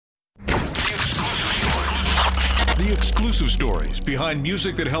the exclusive stories behind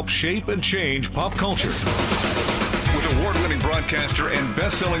music that helped shape and change pop culture. With award-winning broadcaster and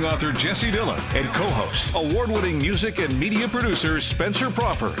best-selling author Jesse Dillon and co-host, award-winning music and media producer Spencer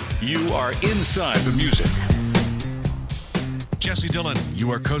Proffer, you are inside the music. Jesse Dillon,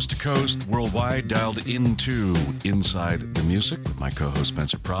 you are coast to coast, worldwide, dialed into Inside the Music with my co-host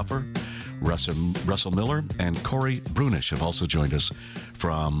Spencer Proffer. Russell Miller and Corey Brunish have also joined us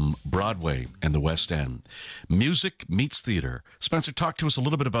from Broadway and the West End. Music meets theater. Spencer, talk to us a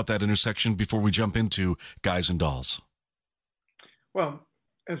little bit about that intersection before we jump into Guys and Dolls. Well,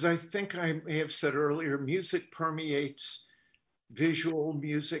 as I think I may have said earlier, music permeates, visual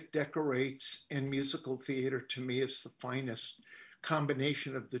music decorates, and musical theater to me is the finest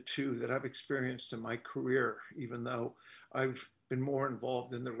combination of the two that I've experienced in my career, even though I've been more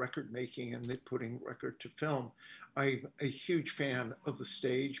involved in the record making and the putting record to film. I'm a huge fan of the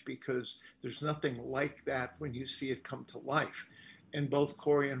stage because there's nothing like that when you see it come to life. And both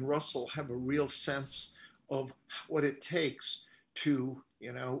Corey and Russell have a real sense of what it takes to,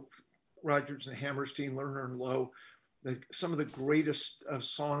 Rodgers and Hammerstein, Lerner and Lowe, some of the greatest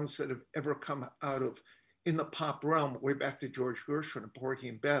songs that have ever come out of in the pop realm, way back to George Gershwin and Porgy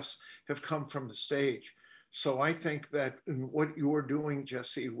and Bess, have come from the stage. So I think that in what you're doing,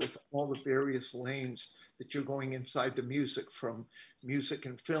 Jesse, with all the various lanes that you're going inside the music, from music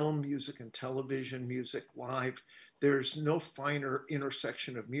and film, music and television, music live, there's no finer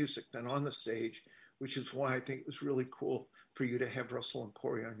intersection of music than on the stage, which is why I think it was really cool for you to have Russell and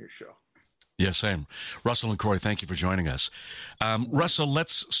Corey on your show. Yeah, same. Russell and Corey, thank you for joining us. Russell,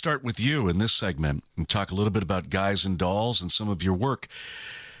 let's start with you in this segment and talk a little bit about Guys and Dolls and some of your work.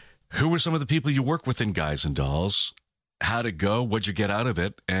 Who were some of the people you work with in Guys and Dolls? How'd it go? What'd you get out of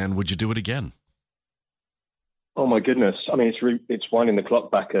it? And would you do it again? Oh, my goodness. I mean, it's winding the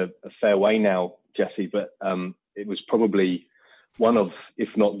clock back a fair way now, Jesse, but it was probably one of, if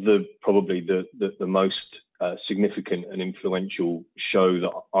not probably the most significant and influential show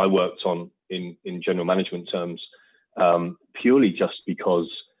that I worked on in general management terms, purely just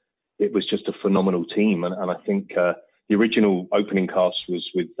because it was just a phenomenal team. And I think the original opening cast was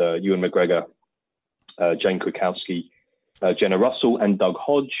with Ewan McGregor, Jane Krakowski, Jenna Russell, and Doug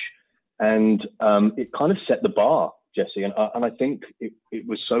Hodge. And it kind of set the bar, Jesse. And I think it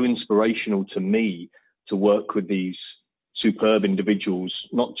was so inspirational to me to work with these superb individuals,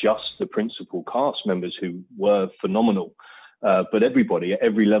 not just the principal cast members who were phenomenal, but everybody at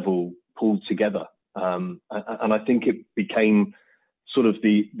every level pulled together. And I think it became sort of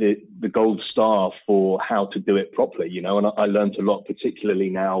the gold star for how to do it properly, and I learned a lot, particularly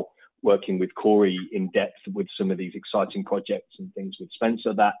now working with Corey in depth with some of these exciting projects and things with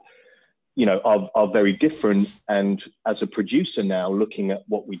Spencer that, are very different. And as a producer now, looking at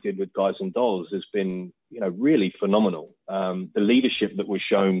what we did with Guys and Dolls has been, really phenomenal. The leadership that was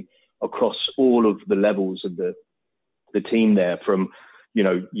shown across all of the levels of the team there, from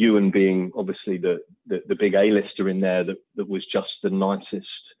Ewan being obviously the big A-lister in there that was just the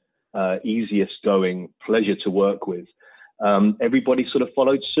nicest, easiest going, pleasure to work with. Everybody sort of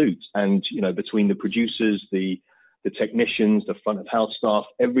followed suit. And, between the producers, the technicians, the front of house staff,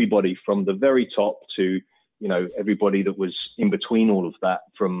 everybody from the very top to, everybody that was in between all of that,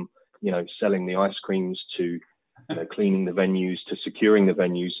 from, selling the ice creams to cleaning the venues to securing the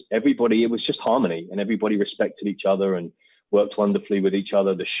venues, everybody, it was just harmony, and everybody respected each other and worked wonderfully with each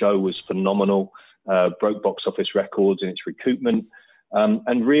other. The show was phenomenal, broke box office records in its recoupment,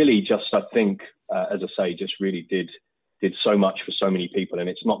 and really just, I think, as I say, just really did so much for so many people. And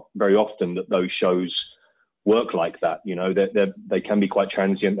it's not very often that those shows work like that. They can be quite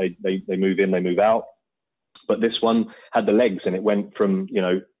transient. They move in, they move out. But this one had the legs, and it went from,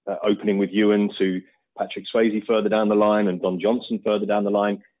 opening with Ewan to Patrick Swayze further down the line and Don Johnson further down the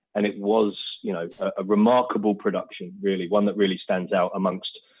line. And it was, a remarkable production, really, one that really stands out amongst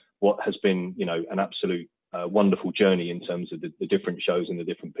what has been, an absolute wonderful journey in terms of the different shows and the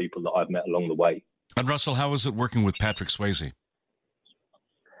different people that I've met along the way. And Russell, how was it working with Patrick Swayze?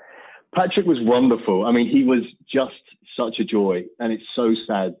 Patrick was wonderful. I mean, he was just such a joy, and it's so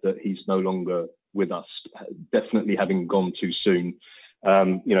sad that he's no longer with us, definitely having gone too soon.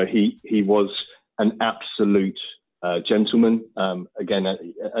 He was an absolute gentleman. Again,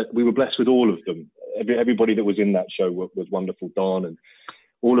 we were blessed with all of them. Everybody that was in that show was wonderful. Don and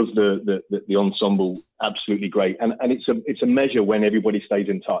all of the ensemble, absolutely great. And it's a measure when everybody stays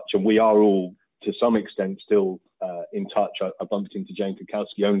in touch, and we are all to some extent still in touch. I bumped into Jane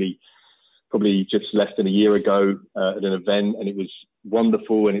Krakowski only probably just less than a year ago at an event, and it was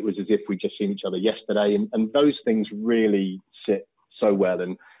wonderful, and it was as if we'd just seen each other yesterday, and those things really sit so well.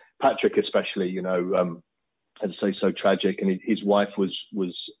 And Patrick especially, as I say, so tragic. And his wife was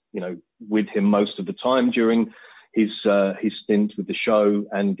with him most of the time during his stint with the show,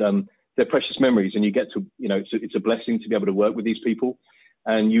 and they're precious memories. And you get to, it's a blessing to be able to work with these people.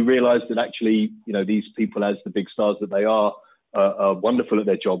 And you realize that actually, these people, as the big stars that they are wonderful at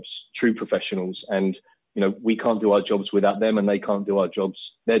their jobs, true professionals. And, we can't do our jobs without them, and they can't do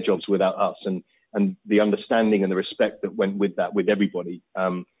their jobs without us. And the understanding and the respect that went with that, with everybody,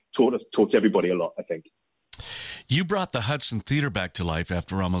 taught everybody a lot, I think. You brought the Hudson Theater back to life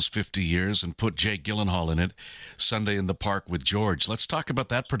after almost 50 years and put Jake Gyllenhaal in it, Sunday in the Park with George. Let's talk about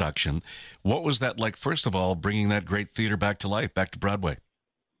that production. What was that like, first of all, bringing that great theater back to life, back to Broadway?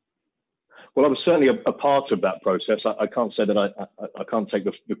 Well, I was certainly a part of that process. I can't say that I can't take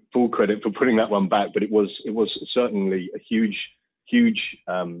the full credit for putting that one back, but it was certainly a huge,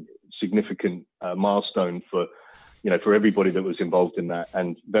 significant milestone for everybody that was involved in that,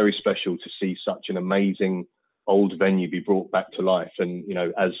 and very special to see such an amazing old venue be brought back to life. And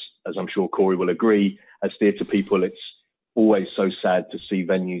as I'm sure Corey will agree, as theatre people, it's always so sad to see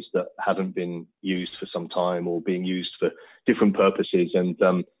venues that haven't been used for some time or being used for different purposes. And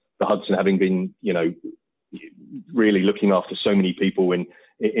the Hudson, having been, really looking after so many people in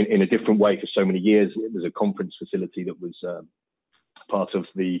a different way for so many years. It was a conference facility that was part of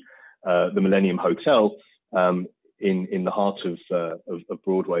the Millennium Hotel in the heart of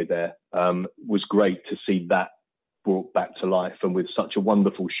Broadway there. Was great to see that brought back to life, and with such a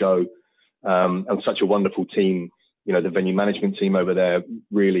wonderful show and such a wonderful team. The venue management team over there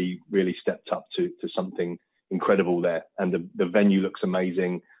really stepped up to something incredible there, and the venue looks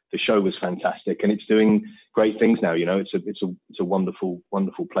amazing. The show was fantastic, and it's doing great things now. It's a wonderful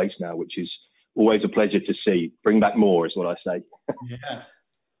place now, which is always a pleasure to see. Bring back more is what I say. Yes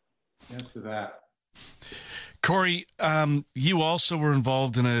to that. Corey, you also were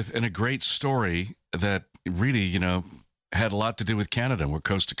involved in a great story that really, had a lot to do with Canada. We're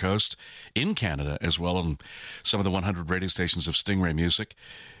coast to coast in Canada as well, on some of the 100 radio stations of Stingray Music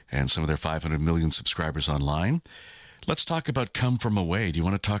and some of their 500 million subscribers online. Let's talk about Come From Away. Do you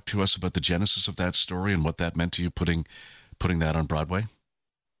want to talk to us about the genesis of that story and what that meant to you, putting that on Broadway?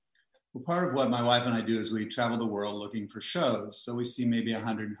 Well, part of what my wife and I do is we travel the world looking for shows. So we see maybe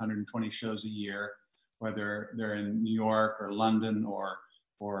 100, 120 shows a year, whether they're in New York or London or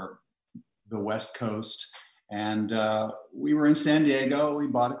the West Coast. And we were in San Diego. We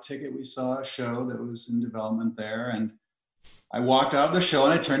bought a ticket. We saw a show that was in development there. And I walked out of the show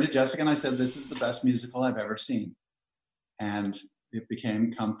and I turned to Jessica and I said, "This is the best musical I've ever seen." And it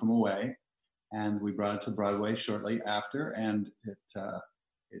became Come From Away. And we brought it to Broadway shortly after. And it's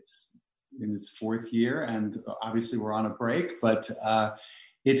in its fourth year. And obviously we're on a break, but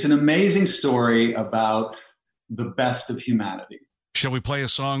it's an amazing story about the best of humanity. Shall we play a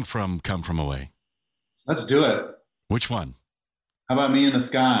song from Come From Away? Let's do it. Which one? How about Me in the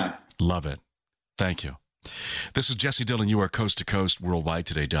Sky? Love it. Thank you. This is Jesse Dillon. You are coast to coast worldwide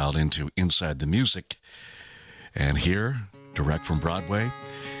today, dialed into Inside the Music. And here, direct from Broadway,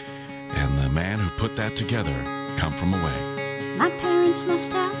 and the man who put that together, Come From Away. My parents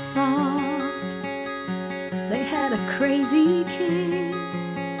must have thought they had a crazy kid,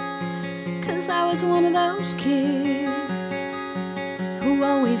 'cause I was one of those kids who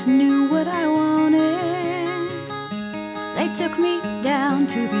always knew what I wanted. They took me down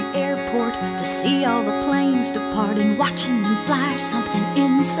to the airport to see all the planes depart, and watching them fly, something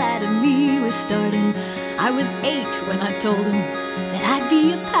inside of me was starting. I was 8 when I told him that I'd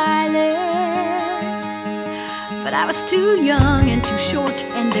be a pilot, but I was too young and too short,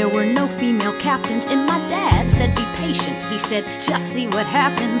 and there were no female captains. And my dad said, "Be patient," he said, "just see what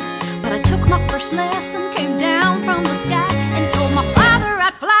happens." But I took my first lesson, came down from the sky, and told my father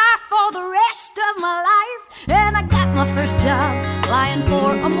I'd fly for the rest of my life. And I got my first job flying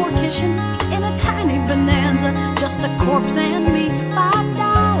for a mortician in a tiny Bonanza, just a corpse and me,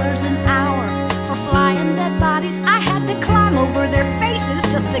 $5 an hour for flying dead bodies. I had to climb over their faces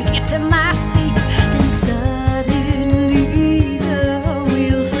just to get to my seat. Then suddenly the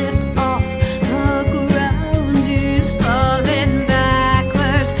wheels lift off, the ground is falling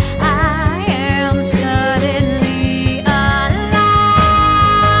backwards. I am suddenly alive.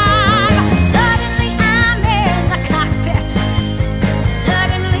 Suddenly I'm in the cockpit.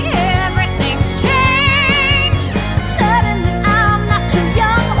 Suddenly everything's changed. Suddenly I'm not too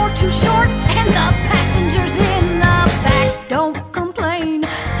young or too short, and the passengers in the back don't complain.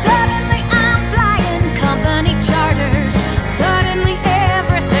 Suddenly I'm flying company charters. Suddenly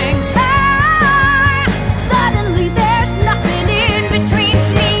everything's high. Suddenly there's nothing in between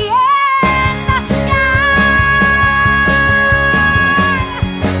me and the sky.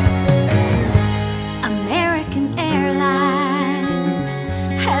 American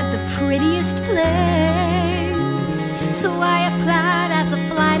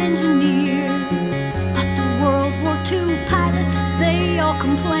all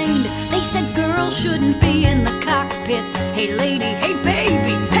complained. They said girls shouldn't be in the cockpit. Hey lady, hey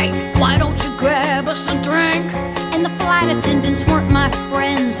baby, hey, why don't you grab us a drink? And the flight attendants weren't my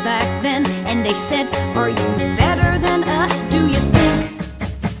friends back then, and they said, are you better than us, do you think?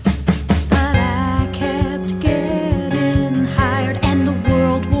 But I kept getting hired, and the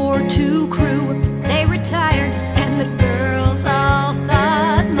World War II crew, they retired, and the girls all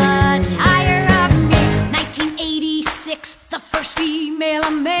thought much higher of me. 1986, the first female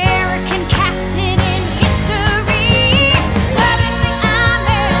American captain in history. Suddenly I'm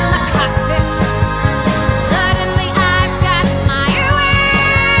in the cockpit. Suddenly I've got my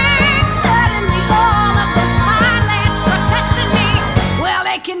wings. Suddenly all of those pilots protesting me, well,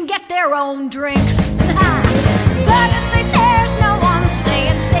 they can get their own drinks. Suddenly there's no one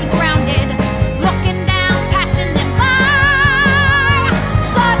saying stay grounded, looking down, passing them by.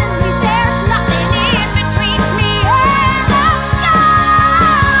 Suddenly there's nothing in between me and the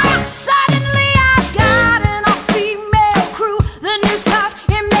sky. Suddenly I've got an all-female crew. The news caught,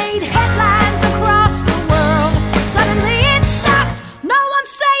 it made headlines across the world. Suddenly it stopped. No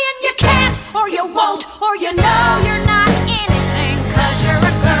one's saying you can't, or you won't, or you know you're not anything 'cause you're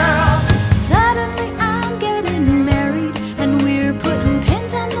a girl. Suddenly I'm getting married, and we're putting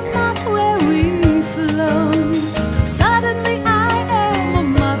pins on the map where we've flown. Suddenly I am a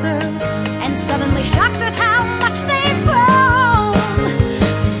mother, and suddenly shocked at how much they've grown.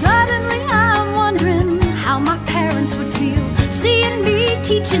 Suddenly I'm wondering how my parents would feel seeing me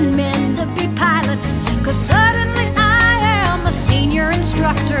teaching men to be pilots. 'Cause suddenly I am a senior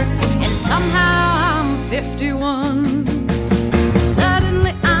instructor, and somehow I'm 51.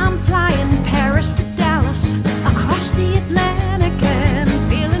 Suddenly I'm flying Paris to Dallas, across the Atlantic and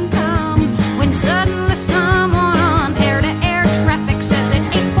feeling calm, when suddenly someone on air-to-air traffic says at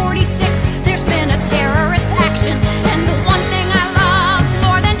 8:46 there's been a terrorist action, and the one thing I loved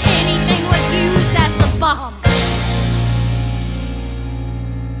more than anything was used as the bomb.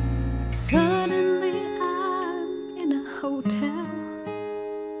 Suddenly I'm in a hotel.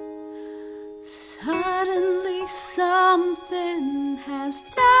 Suddenly something has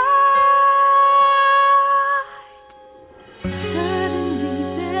died. Suddenly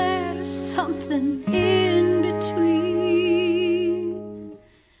there's something in between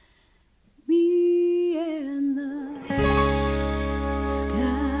me and the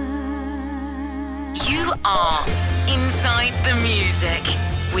sky. You are Inside the Music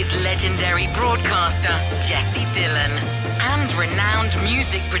with legendary broadcaster Jessie Dillon and renowned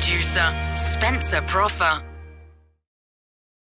music producer Spencer Proffer.